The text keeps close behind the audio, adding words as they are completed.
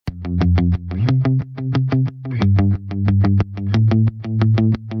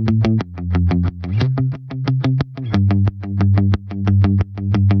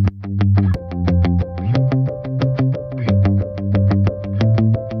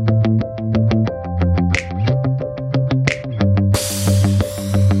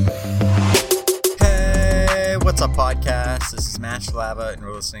What's up, podcast? This is Match Lava, and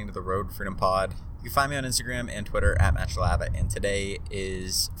we're listening to the Road Freedom Pod. You can find me on Instagram and Twitter at Match Lava, and today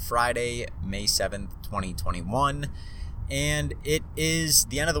is Friday, May 7th, 2021, and it is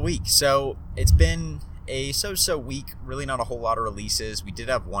the end of the week. So it's been a so-so week, really not a whole lot of releases. We did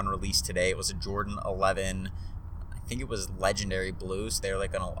have one release today. It was a Jordan 11, I think it was Legendary Blues. They're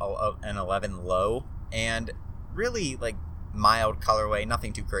like an 11 low, and really like mild colorway,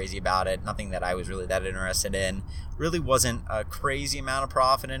 nothing too crazy about it, nothing that I was really that interested in. Really wasn't a crazy amount of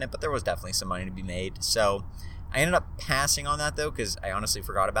profit in it, but there was definitely some money to be made. So I ended up passing on that though, because I honestly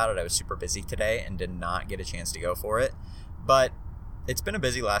forgot about it. I was super busy today and did not get a chance to go for it. But it's been a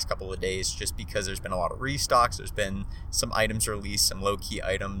busy last couple of days just because there's been a lot of restocks. There's been some items released, some low-key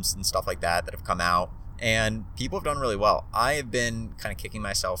items and stuff like that have come out, and people have done really well. I have been kind of kicking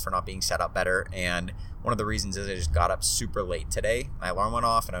myself for not being set up better, and one of the reasons is I just got up super late today. My alarm went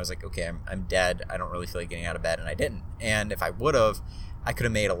off and I was like, okay, I'm dead. I don't really feel like getting out of bed, and I didn't. And if I would have, I could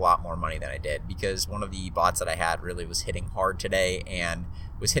have made a lot more money than I did, because one of the bots that I had really was hitting hard today and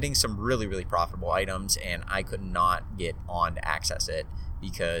was hitting some really, really profitable items, and I could not get on to access it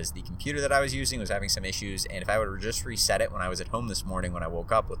because the computer that I was using was having some issues. And if I would have just reset it when I was at home this morning when I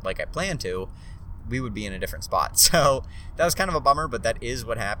woke up like I planned to, we would be in a different spot. So that was kind of a bummer, but that is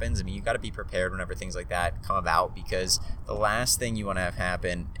what happens. I mean, you got to be prepared whenever things like that come about, because the last thing you want to have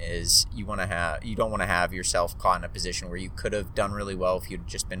happen is you don't want to have yourself caught in a position where you could have done really well if you'd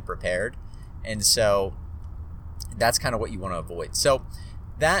just been prepared. And so that's kind of what you want to avoid. So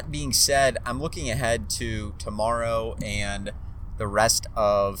that being said, I'm looking ahead to tomorrow and the rest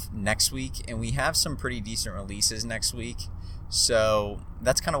of next week, and we have some pretty decent releases next week. So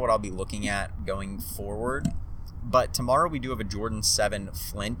that's kind of what I'll be looking at going forward. But tomorrow we do have a Jordan 7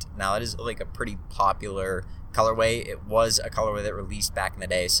 Flint. Now that is like a pretty popular colorway. It was a colorway that released back in the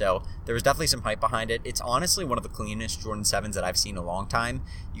day, so there was definitely some hype behind it. It's honestly one of the cleanest Jordan 7s that I've seen in a long time.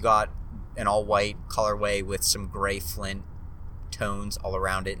 You got an all-white colorway with some gray Flint tones all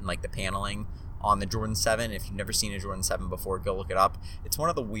around it and like the paneling on the Jordan 7. If you've never seen a Jordan 7 before, go look it up. It's one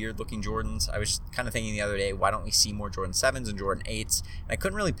of the weird looking Jordans. I was just kind of thinking the other day, why don't we see more Jordan 7s and Jordan 8s? And I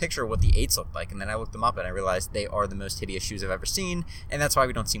couldn't really picture what the 8s looked like, and then I looked them up and I realized they are the most hideous shoes I've ever seen, and that's why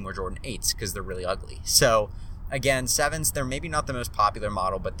we don't see more Jordan 8s, because they're really ugly. So again, 7s, they're maybe not the most popular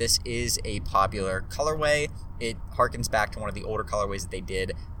model, but this is a popular colorway. It harkens back to one of the older colorways that they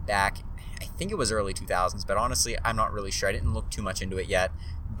did back, I think it was early 2000s, but honestly, I'm not really sure. I didn't look too much into it yet,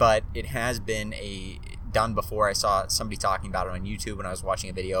 but it has been done before. I saw somebody talking about it on YouTube when I was watching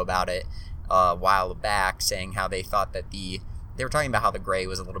a video about it a while back, saying how they thought that they were talking about how the gray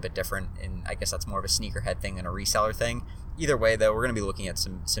was a little bit different, and I guess that's more of a sneakerhead thing than a reseller thing. Either way, though, we're going to be looking at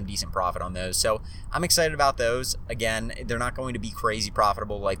some decent profit on those. So I'm excited about those. Again, they're not going to be crazy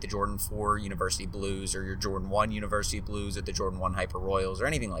profitable like the Jordan 4 University Blues or your Jordan 1 University Blues or the Jordan 1 Hyper Royals or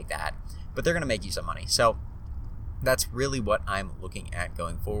anything like that, but they're going to make you some money. So that's really what I'm looking at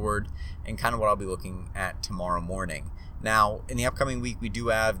going forward, and kind of what I'll be looking at tomorrow morning. Now, in the upcoming week, we do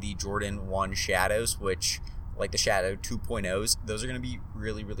have the Jordan 1 Shadows, which, like the Shadow 2.0s, those are going to be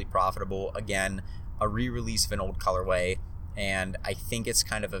really, really profitable. Again, a re-release of an old colorway, and I think it's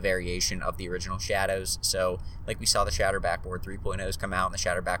kind of a variation of the original Shadows. So, like we saw the Shattered Backboard 3.0s come out and the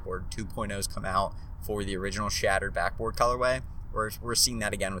Shattered Backboard 2.0s come out for the original Shattered Backboard colorway. We're seeing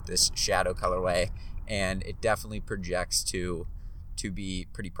that again with this Shadow colorway, and it definitely projects to be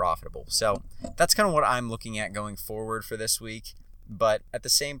pretty profitable. So that's kind of what I'm looking at going forward for this week. But at the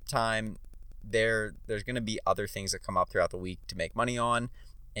same time, there's going to be other things that come up throughout the week to make money on,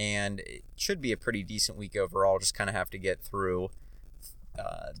 and it should be a pretty decent week overall. Just kind of have to get through,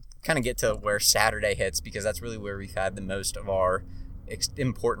 get to where Saturday hits, because that's really where we've had the most of our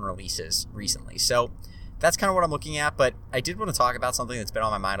important releases recently. So that's kind of what I'm looking at, but I did want to talk about something that's been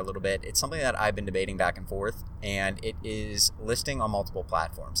on my mind a little bit. It's something that I've been debating back and forth, and it is listing on multiple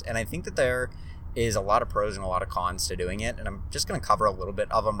platforms. And I think that there is a lot of pros and a lot of cons to doing it, and I'm just going to cover a little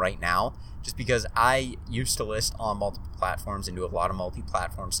bit of them right now, just because I used to list on multiple platforms and do a lot of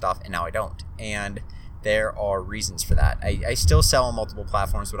multi-platform stuff, and now I don't. And there are reasons for that. I still sell on multiple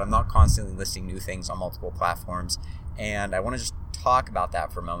platforms, but I'm not constantly listing new things on multiple platforms, and I want to just talk about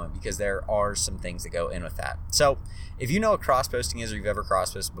that for a moment, because there are some things that go in with that. So if you know what cross-posting is, or you've ever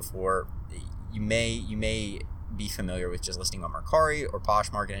cross-posted before, you may be familiar with just listing on Mercari or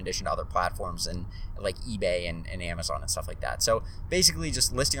Poshmark in addition to other platforms and like eBay and Amazon and stuff like that. So basically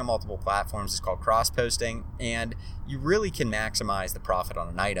just listing on multiple platforms is called cross-posting, and you really can maximize the profit on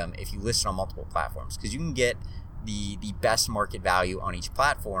an item if you list it on multiple platforms, because you can get the best market value on each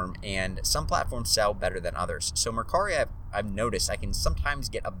platform, and some platforms sell better than others. So Mercari, I've noticed I can sometimes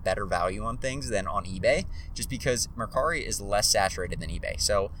get a better value on things than on eBay, just because Mercari is less saturated than eBay.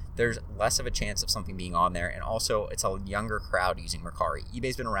 So there's less of a chance of something being on there, and also it's a younger crowd using Mercari.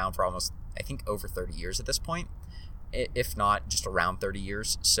 eBay's been around for almost, I think, over 30 years at this point, if not just around 30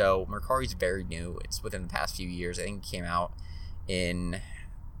 years. So Mercari's very new. It's within the past few years. I think it came out in,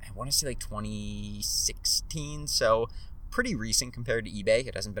 I want to say like 2016. So pretty recent compared to eBay.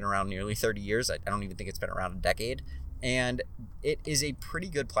 It hasn't been around nearly 30 years. I don't even think it's been around a decade. And it is a pretty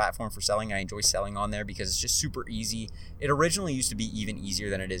good platform for selling. I enjoy selling on there because it's just super easy. It originally used to be even easier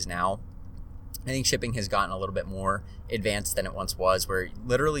than it is now. I think shipping has gotten a little bit more advanced than it once was, where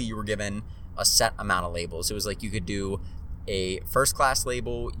literally you were given a set amount of labels. It was like you could do a first class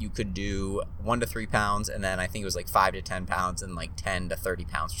label, you could do 1 to 3 pounds, and then I think it was like 5 to 10 pounds and like 10 to 30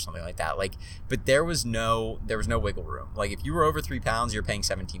 pounds or something like that. But there was no wiggle room. Like if you were over 3 pounds, you're paying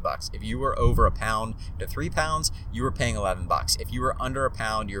 $17. If you were over a pound to 3 pounds, you were paying $11. If you were under a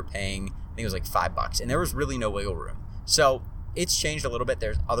pound, you were paying, I think it was like $5, and there was really no wiggle room. So it's changed a little bit.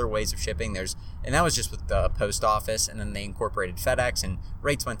 There's other ways of shipping. And that was just with the post office, and then they incorporated FedEx, and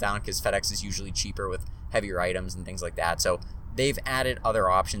rates went down because FedEx is usually cheaper with heavier items and things like that. So they've added other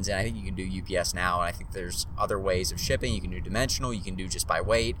options, and I think you can do UPS now, and I think there's other ways of shipping. You can do dimensional, you can do just by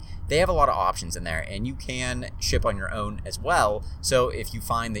weight. They have a lot of options in there, and you can ship on your own as well. So if you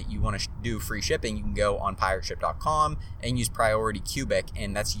find that you want to do free shipping, you can go on pirateship.com and use Priority Cubic,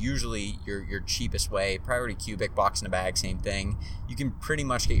 and that's usually your cheapest way. Priority Cubic, box in a bag, same thing. You can pretty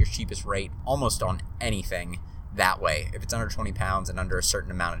much get your cheapest rate almost on anything that way. If it's under 20 pounds and under a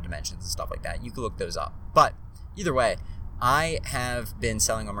certain amount of dimensions and stuff like that, you can look those up. But either way, I have been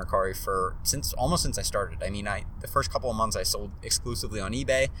selling on Mercari since I started. I mean, the first couple of months I sold exclusively on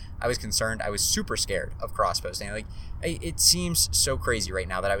eBay. I was concerned. I was super scared of cross-posting. It seems so crazy right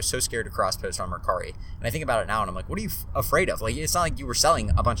now that I was so scared to cross-post on Mercari. And I think about it now, and I'm like, what are you afraid of? Like, it's not like you were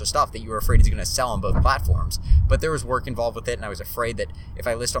selling a bunch of stuff that you were afraid is going to sell on both platforms. But there was work involved with it, and I was afraid that if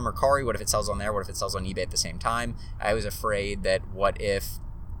I list on Mercari, what if it sells on there? What if it sells on eBay at the same time? I was afraid that what if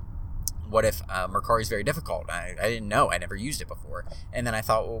Mercari is very difficult? I didn't know. I never used it before. And then I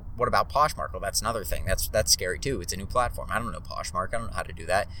thought, well, what about Poshmark? Well, that's another thing. That's scary too. It's a new platform. I don't know Poshmark. I don't know how to do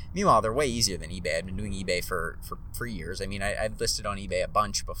that. Meanwhile, they're way easier than eBay. I've been doing eBay for years. I mean, I've listed on eBay a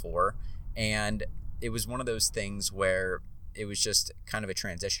bunch before, and it was one of those things where it was just kind of a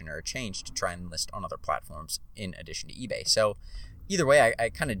transition or a change to try and list on other platforms in addition to eBay. So either way, I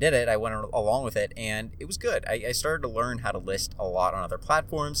kind of did it. I went along with it, and it was good. I started to learn how to list a lot on other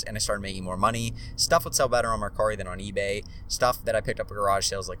platforms, and I started making more money. Stuff would sell better on Mercari than on eBay. Stuff that I picked up at garage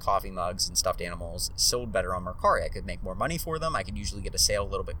sales, like coffee mugs and stuffed animals, sold better on Mercari. I could make more money for them. I could usually get a sale a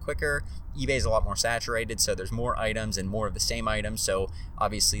little bit quicker. eBay is a lot more saturated, so there's more items and more of the same items. So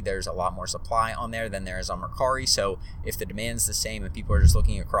obviously there's a lot more supply on there than there is on Mercari. So if the demand's the same and people are just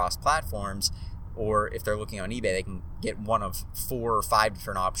looking across platforms, or if they're looking on eBay, they can get one of 4 or 5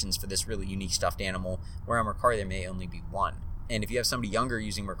 different options for this really unique stuffed animal, where on Mercari there may only be one. And if you have somebody younger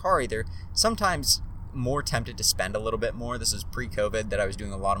using Mercari, they're sometimes more tempted to spend a little bit more. This is pre-COVID that I was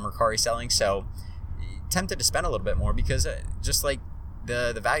doing a lot of Mercari selling, so tempted to spend a little bit more because just like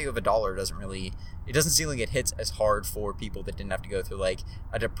the value of $1 doesn't seem like it hits as hard for people that didn't have to go through like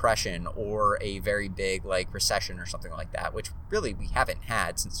a depression or a very big like recession or something like that, which really we haven't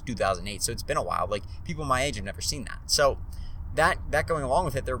had since 2008. So it's been a while. Like people my age have never seen that. So that going along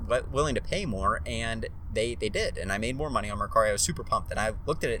with it, they're willing to pay more, and they did. And I made more money on Mercari. I was super pumped, and I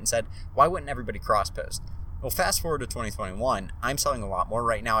looked at it and said, why wouldn't everybody cross post? Well, fast forward to 2021, I'm selling a lot more.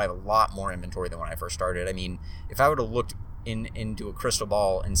 Right now I have a lot more inventory than when I first started. I mean, if I would have looked into a crystal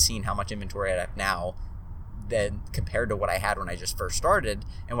ball and seen how much inventory I have now than compared to what I had when I just first started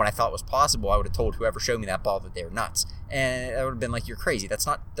and what I thought was possible, I would have told whoever showed me that ball that they were nuts. And I would have been like, you're crazy. That's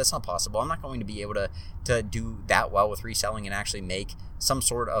not possible. I'm not going to be able to do that well with reselling and actually make some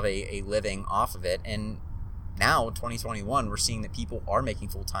sort of a living off of it. And now, 2021, we're seeing that people are making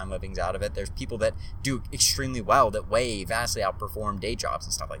full-time livings out of it. There's people that do extremely well that vastly outperform day jobs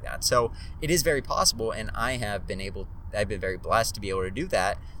and stuff like that. So it is very possible, and I've been very blessed to be able to do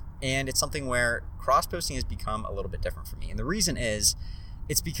that. And it's something where cross-posting has become a little bit different for me. And the reason is,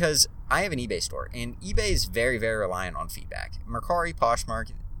 it's because I have an eBay store, and eBay is very, very reliant on feedback. Mercari,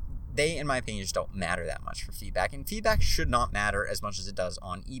 Poshmark, they, in my opinion, just don't matter that much for feedback. And feedback should not matter as much as it does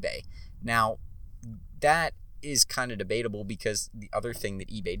on eBay. Now, that is kind of debatable, because the other thing that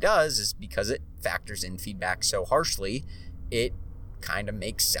eBay does is, because it factors in feedback so harshly, it kind of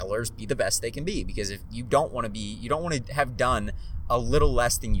makes sellers be the best they can be. Because if you don't want to have done a little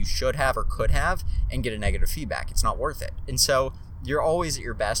less than you should have or could have and get a negative feedback. It's not worth it. And so you're always at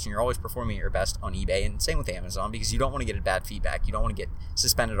your best and you're always performing at your best on eBay, and same with Amazon, because you don't want to get a bad feedback. You don't want to get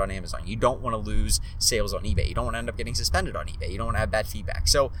suspended on Amazon. You don't want to lose sales on eBay. You don't want to end up getting suspended on eBay. You don't want to have bad feedback.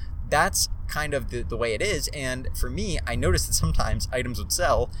 So that's kind of the way it is. And for me, I noticed that sometimes items would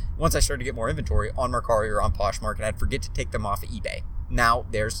sell once I started to get more inventory on Mercari or on Poshmark, and I'd forget to take them off of eBay. Now,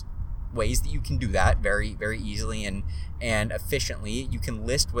 there's ways that you can do that very, very easily and efficiently. You can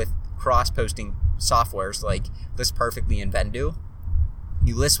list with cross-posting softwares like List Perfectly and Vendoo.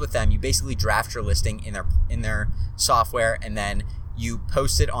 You list with them, you basically draft your listing in their software, and then you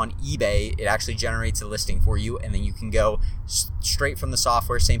post it on eBay. It actually generates a listing for you, and then you can go straight from the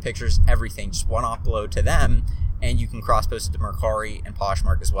software, same pictures, everything, just one upload to them, and you can cross-post it to Mercari and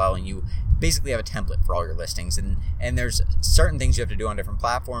Poshmark as well, and you basically have a template for all your listings. And there's certain things you have to do on different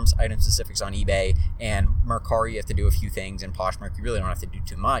platforms, item specifics on eBay, and Mercari you have to do a few things, and Poshmark you really don't have to do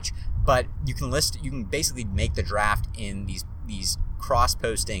too much, but you can basically make the draft in these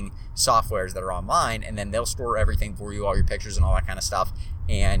cross-posting softwares that are online, and then they'll store everything for you, all your pictures and all that kind of stuff,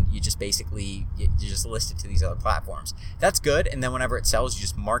 and you just basically you just list it to these other platforms. That's good. And then whenever it sells, you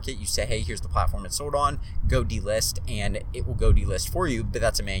just mark it. You say, hey, here's the platform it's sold on, go delist, and it will go delist for you, but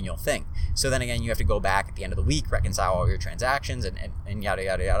that's a manual thing. So then again, you have to go back at the end of the week, reconcile all your transactions and yada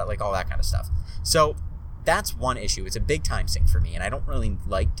yada yada, like all that kind of stuff. So that's one issue. It's a big time sink for me, and I don't really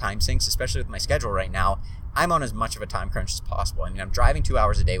like time sinks, especially with my schedule right now. I'm on as much of a time crunch as possible. I mean, I'm driving 2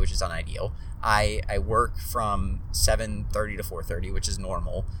 hours a day, which is unideal. I work from 7:30 to 4:30, which is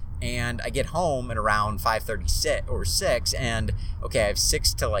normal, and I get home at around 5:30 or 6, and okay, I have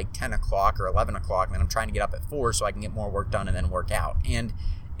 6 to like 10 o'clock or 11 o'clock, and then I'm trying to get up at 4 so I can get more work done and then work out. And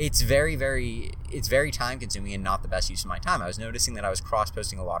it's very time consuming and not the best use of my time. I was noticing that I was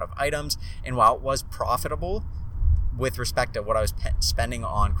cross-posting a lot of items, and while it was profitable with respect to what I was spending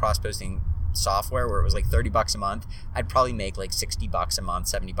on cross-posting software, where it was like $30 a month, I'd probably make like $60 a month,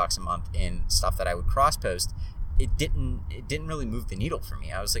 $70 a month in stuff that I would cross-post. It didn't really move the needle for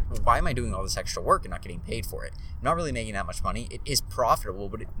me. I was like, well, why am I doing all this extra work and not getting paid for it? I'm not really making that much money. It is profitable,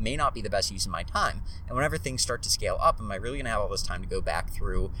 but it may not be the best use of my time. And whenever things start to scale up, am I really going to have all this time to go back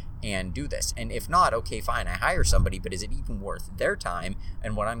through and do this? And if not, okay, fine, I hire somebody, but is it even worth their time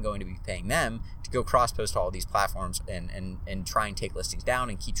and what I'm going to be paying them to go cross-post all these platforms and try and take listings down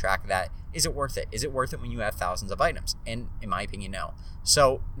and keep track of that? Is it worth it? Is it worth it when you have thousands of items? And in my opinion, no.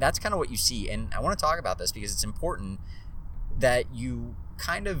 So that's kind of what you see. And I want to talk about this because it's important that you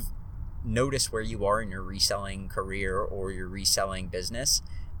kind of notice where you are in your reselling career or your reselling business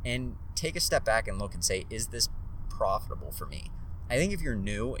and take a step back and look and say, is this profitable for me? I think if you're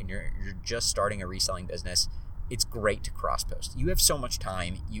new and you're just starting a reselling business, it's great to cross-post. You have so much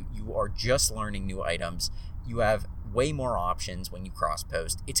time. You are just learning new items. You have way more options when you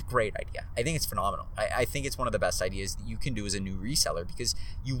cross-post. It's a great idea. I think it's phenomenal. I think it's one of the best ideas that you can do as a new reseller because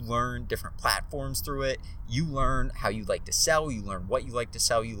you learn different platforms through it. You learn how you like to sell. You learn what you like to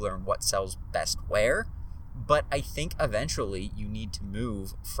sell. You learn what sells best where. But I think eventually you need to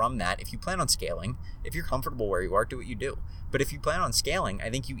move from that. If you plan on scaling, if you're comfortable where you are, do what you do. But if you plan on scaling, I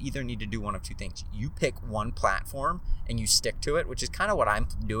think you either need to do one of two things. You pick one platform and you stick to it, which is kind of what I'm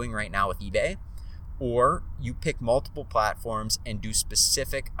doing right now with eBay. Or you pick multiple platforms and do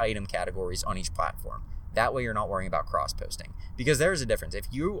specific item categories on each platform. That way you're not worrying about cross-posting. Because there's a difference. If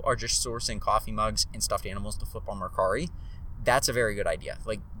you are just sourcing coffee mugs and stuffed animals to flip on Mercari, that's a very good idea.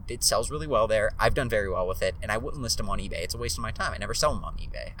 Like, it sells really well there. I've done very well with it, and I wouldn't list them on eBay. It's a waste of my time. I never sell them on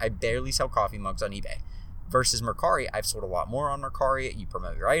eBay. I barely sell coffee mugs on eBay. Versus Mercari, I've sold a lot more on Mercari. You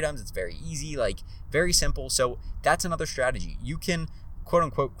promote your items. It's very easy, like very simple. So that's another strategy. You can quote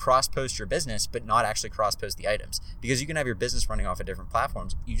unquote cross-post your business, but not actually cross-post the items, because you can have your business running off of different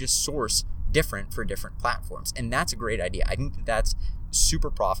platforms. You just source different for different platforms. And that's a great idea. I think that's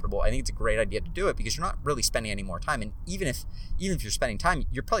super profitable. I think it's a great idea to do it because you're not really spending any more time. And even if you're spending time,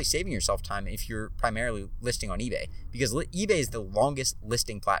 you're probably saving yourself time if you're primarily listing on eBay, because eBay is the longest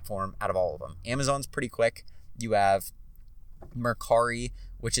listing platform out of all of them. Amazon's pretty quick. You have Mercari,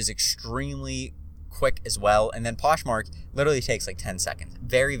 which is extremely quick as well. And then Poshmark literally takes like 10 seconds.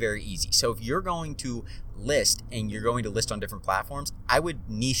 Very, very easy. So if you're going to list and you're going to list on different platforms, I would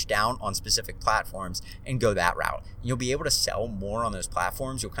niche down on specific platforms and go that route. You'll be able to sell more on those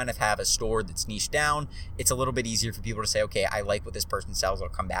platforms. You'll kind of have a store that's niched down. It's a little bit easier for people to say, okay, I like what this person sells. I'll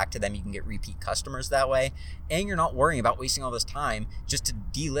come back to them. You can get repeat customers that way. And you're not worrying about wasting all this time just to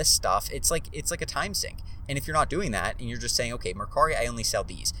delist stuff. It's like a time sink. And if you're not doing that and you're just saying, okay, Mercari, I only sell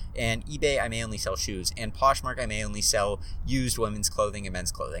these, and eBay, I may only sell shoes, and Poshmark, I may only sell used women's clothing and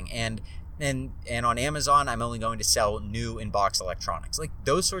men's clothing, and And on Amazon, I'm only going to sell new in-box electronics. Like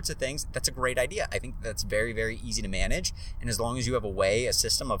those sorts of things, that's a great idea. I think that's very, very easy to manage. And as long as you have a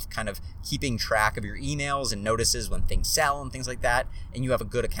system of kind of keeping track of your emails and notices when things sell and things like that, and you have a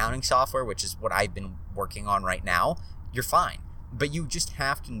good accounting software, which is what I've been working on right now, you're fine. But you just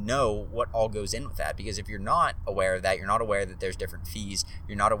have to know what all goes in with that, because if you're not aware of that, you're not aware that there's different fees,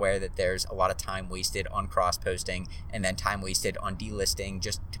 you're not aware that there's a lot of time wasted on cross-posting and then time wasted on delisting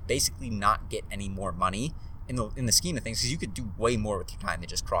just to basically not get any more money in the scheme of things, because you could do way more with your time than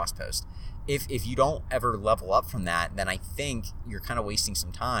just cross-post. If you don't ever level up from that, then I think you're kind of wasting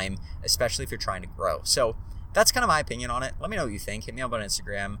some time, especially if you're trying to grow. So that's kind of my opinion on it. Let me know what you think. Hit me up on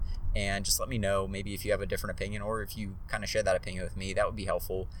Instagram and just let me know maybe if you have a different opinion, or if you kind of share that opinion with me. That would be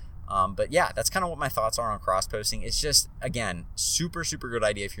helpful. But yeah, that's kind of what my thoughts are on cross-posting. It's just, again, super, super good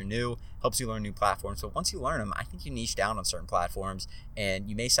idea if you're new. Helps you learn new platforms. But once you learn them, I think you niche down on certain platforms, and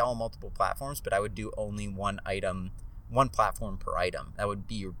you may sell on multiple platforms, but I would do only one platform per item. That would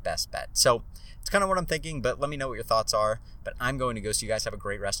be your best bet. So it's kind of what I'm thinking, but let me know what your thoughts are. But I'm going to go, so you guys have a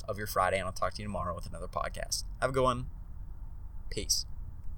great rest of your Friday, and I'll talk to you tomorrow with another podcast. Have a good one. Peace.